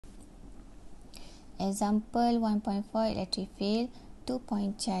Example 1.4 electric field,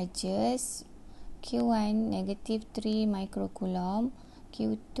 2-point charges, Q1 negative 3 microcoulomb,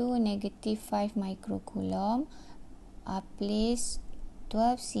 Q2 negative 5 microcoulomb are placed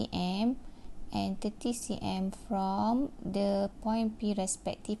 12 cm and 30 cm from the point P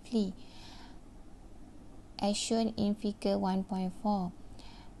respectively, as shown in figure 1.4.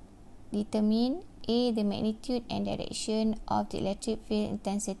 Determine A. The magnitude and direction of the electric field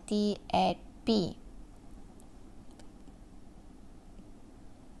intensity at P.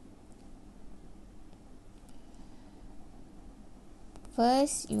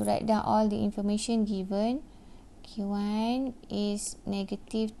 First, you write down all the information given. Q1 is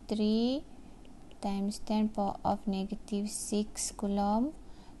negative 3 times 10 power of negative 6 coulomb.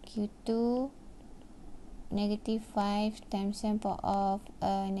 Q2 negative 5 times 10 power of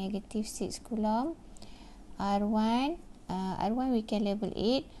negative 6 coulomb. R1 we can label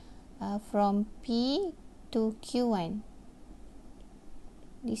it from P to Q1.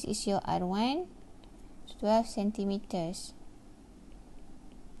 This is your R1, 12 centimeters.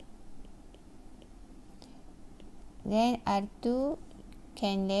 Then R2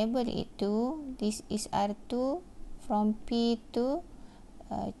 can label it to, this is R2 from P to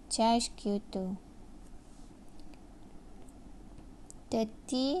charge Q2.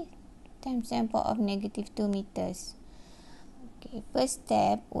 30 times 10 power of negative 2 meters. Okay, first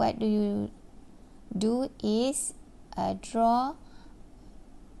step, what do you do is draw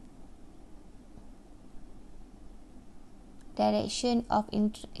direction of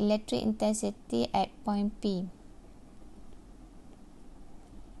electric intensity at point P.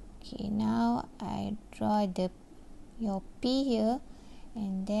 Okay, now I draw your P here,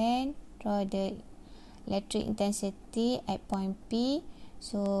 and then draw the electric intensity at point P.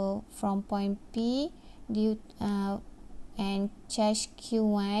 So from point P and charge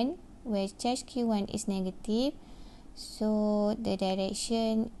Q1, where charge Q1 is negative, so the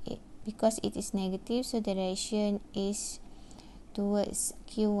direction, because it is negative, so the direction is towards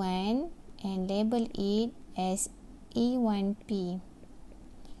Q1, and label it as E1P.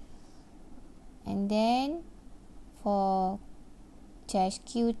 And then for charge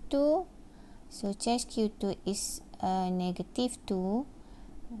Q2, so charge Q2 is negative 2,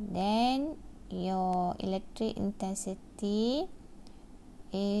 then your electric intensity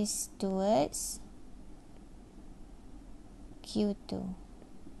is towards Q2.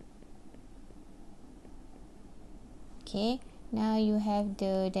 Okay, now you have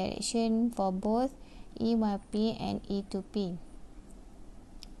the direction for both E1P and E2P.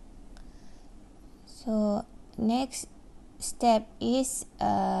 So next step is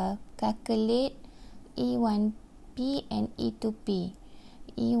calculate E1P and E2P.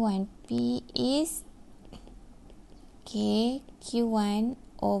 E1P is K Q1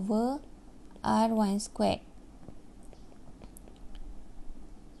 over R1 squared.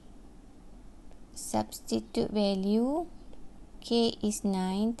 Substitute value. K is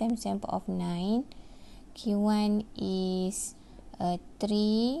 9 times 10 power of 9. Q1 is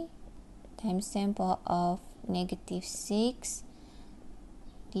 3 times 10 power of negative 6.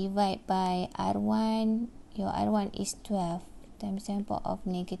 Divide by R1. Your R1 is 12 times 10 power of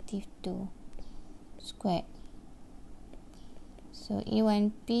negative 2 squared. So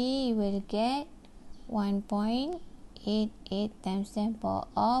E1P you will get 1.88 times 10 power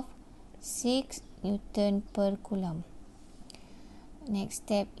of 6 Newton per Coulomb. Next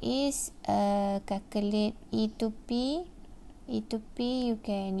step is calculate E2P. E2P you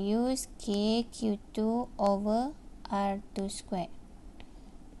can use K Q2 over R2 squared.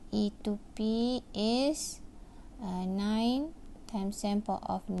 E2P is 9 times 10 power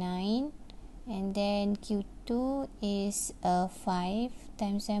of 9, and then Q2 is 5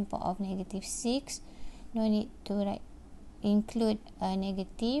 times 10 power of negative 6. No need to include a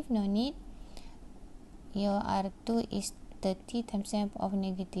negative, no need. Your R2 is 30 times 10 power of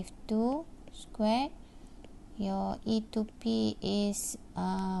negative 2 squared. Your E2P is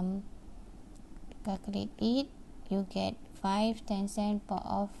calculate it, you get 5 times 10 power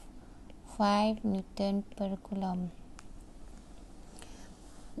of 5 Newton per Coulomb.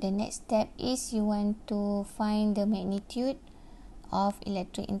 The next step is you want to find the magnitude of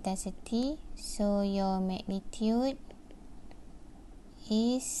electric intensity. So your magnitude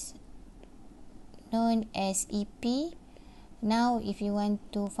is known as EP. Now if you want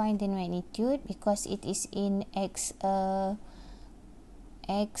to find the magnitude, because it is in X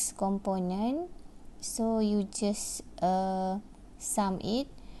component, so you just sum it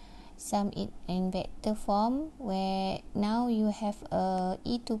in vector form, where now you have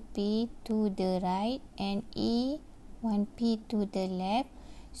E2P to the right and E1P to the left.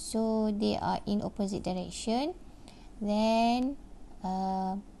 so they are in opposite direction. Then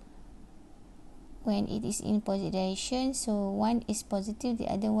when it is in opposite direction, so one is positive, the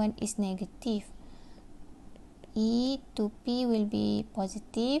other one is negative. E to P will be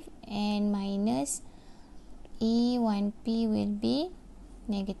positive and minus E1P will be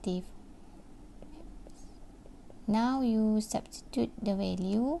negative. Now you substitute the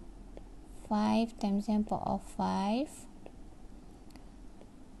value. 5 times 10 power of 5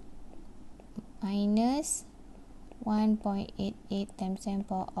 minus 1.88 times 10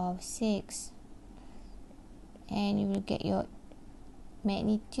 power of 6, and you will get your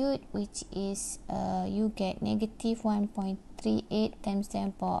magnitude, which is you get negative 1.38 times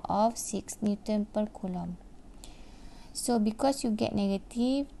 10 power of 6 Newton per Coulomb. So because you get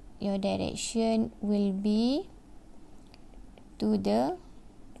negative, your direction will be to the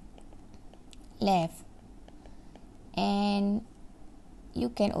left, and you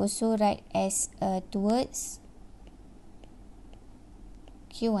can also write as towards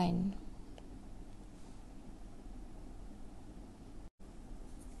Q1.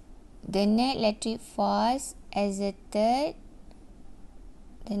 The net electric force exerted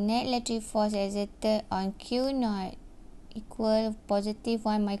on Q naught equal positive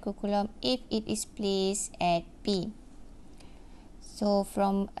 1 microcoulomb if it is placed at P. So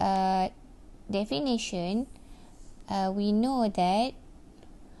from definition, we know that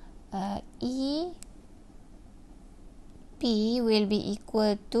E P will be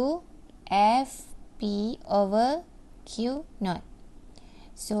equal to FP over Q naught.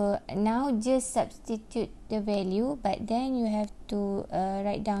 So now just substitute the value, but then you have to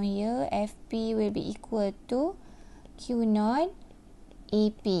write down here FP will be equal to Q naught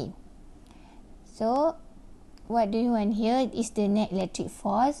AP. So what do you want here is the net electric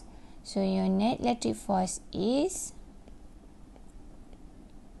force. So your net electric force is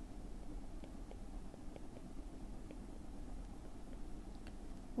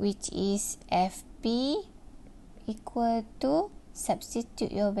which is FP equal to,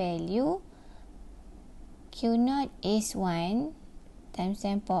 substitute your value, Q naught is 1 times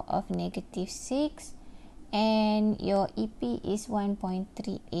 10 power of negative 6, and your EP is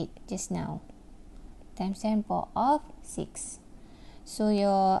 1.38 just now times 10 power of 6. So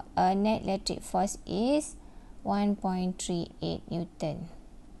your net electric force is 1.38 Newton.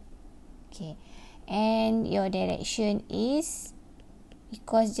 Okay, and your direction is,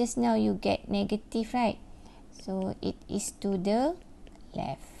 because just now you get negative, right? So it is to the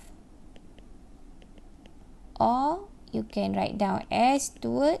left, or you can write down as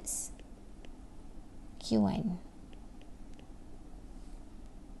towards Q1.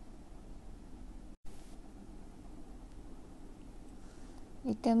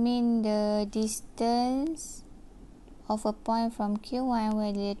 Determine the distance of a point from Q1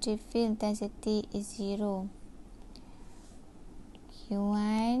 where the electric field intensity is 0.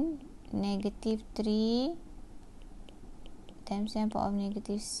 Q1 negative 3 times 10 power of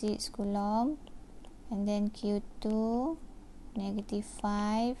negative 6 Coulomb, and then Q2 negative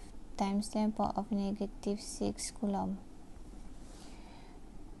 5 times 10 power of negative 6 Coulomb.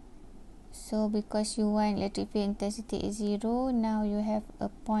 So because you want electric field intensity is 0, now you have a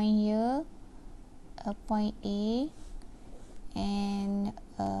point here, a point A, and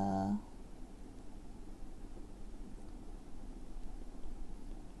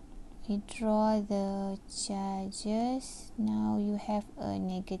we draw the charges. Now you have a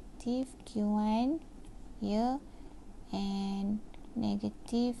negative Q1 here and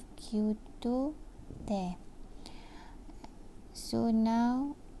negative Q2 there. So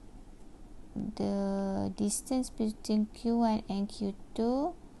now the distance between Q1 and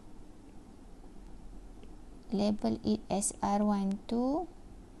Q2, label it as R12,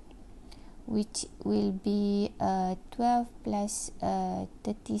 which will be 12 plus 30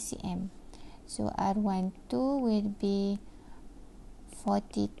 cm. So R12 will be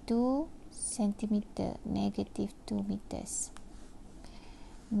 42 centimeter, negative 2 meters.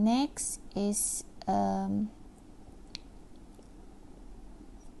 Next is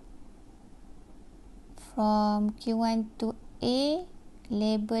from Q1 to A,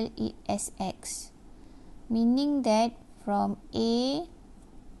 label it as X, meaning that from A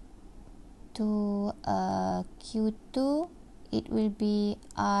to Q2, it will be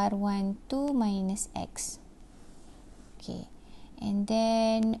R12 minus X. Okay, and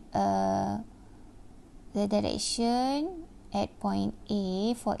then the direction at point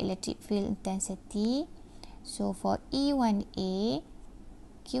A for electric field intensity. So for E1A,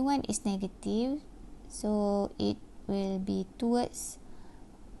 Q1 is negative, so it will be towards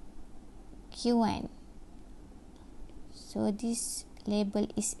Q1. So this label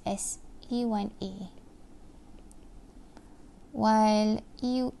is as E1A, while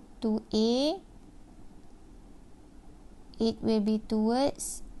E2A, it will be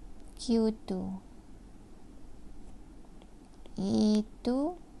towards Q2.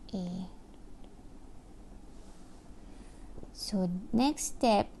 E2A. So next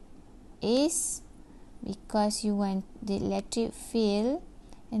step is, because you want the electric field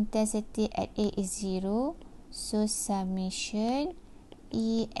intensity at A is 0, so summation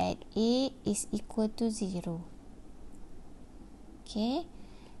E at A is equal to 0. Okay,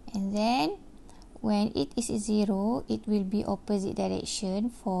 and then when it is 0, it will be opposite direction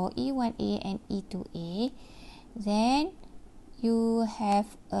for E1A and E2A. Then you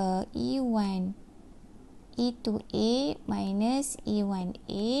have a E2A minus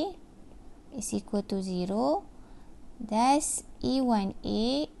E1A is equal to 0. Thus,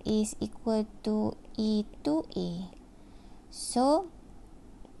 E1A is equal to E2A. So,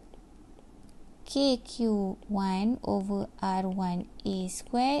 KQ1 over R1A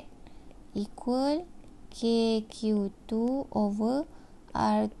squared equal KQ2 over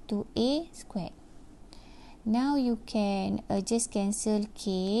R2A squared. Now you can just cancel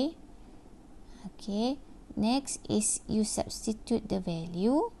K. Okay. Next is you substitute the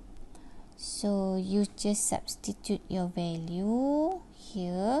value. So you just substitute your value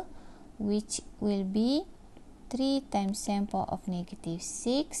here, which will be 3 times 10 power of negative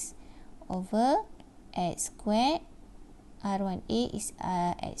 6 over x squared. R1A is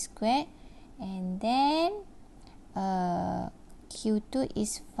x squared, and then Q2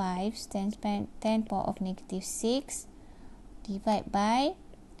 is 5 times 10 power of negative 6 divided by,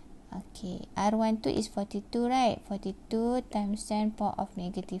 okay, R12 is 42, right? 42 times 10 power of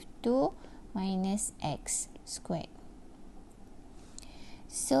negative 2 minus x squared.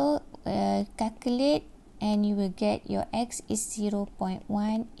 So calculate, and you will get your x is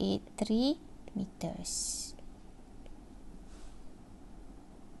 0.183 meters.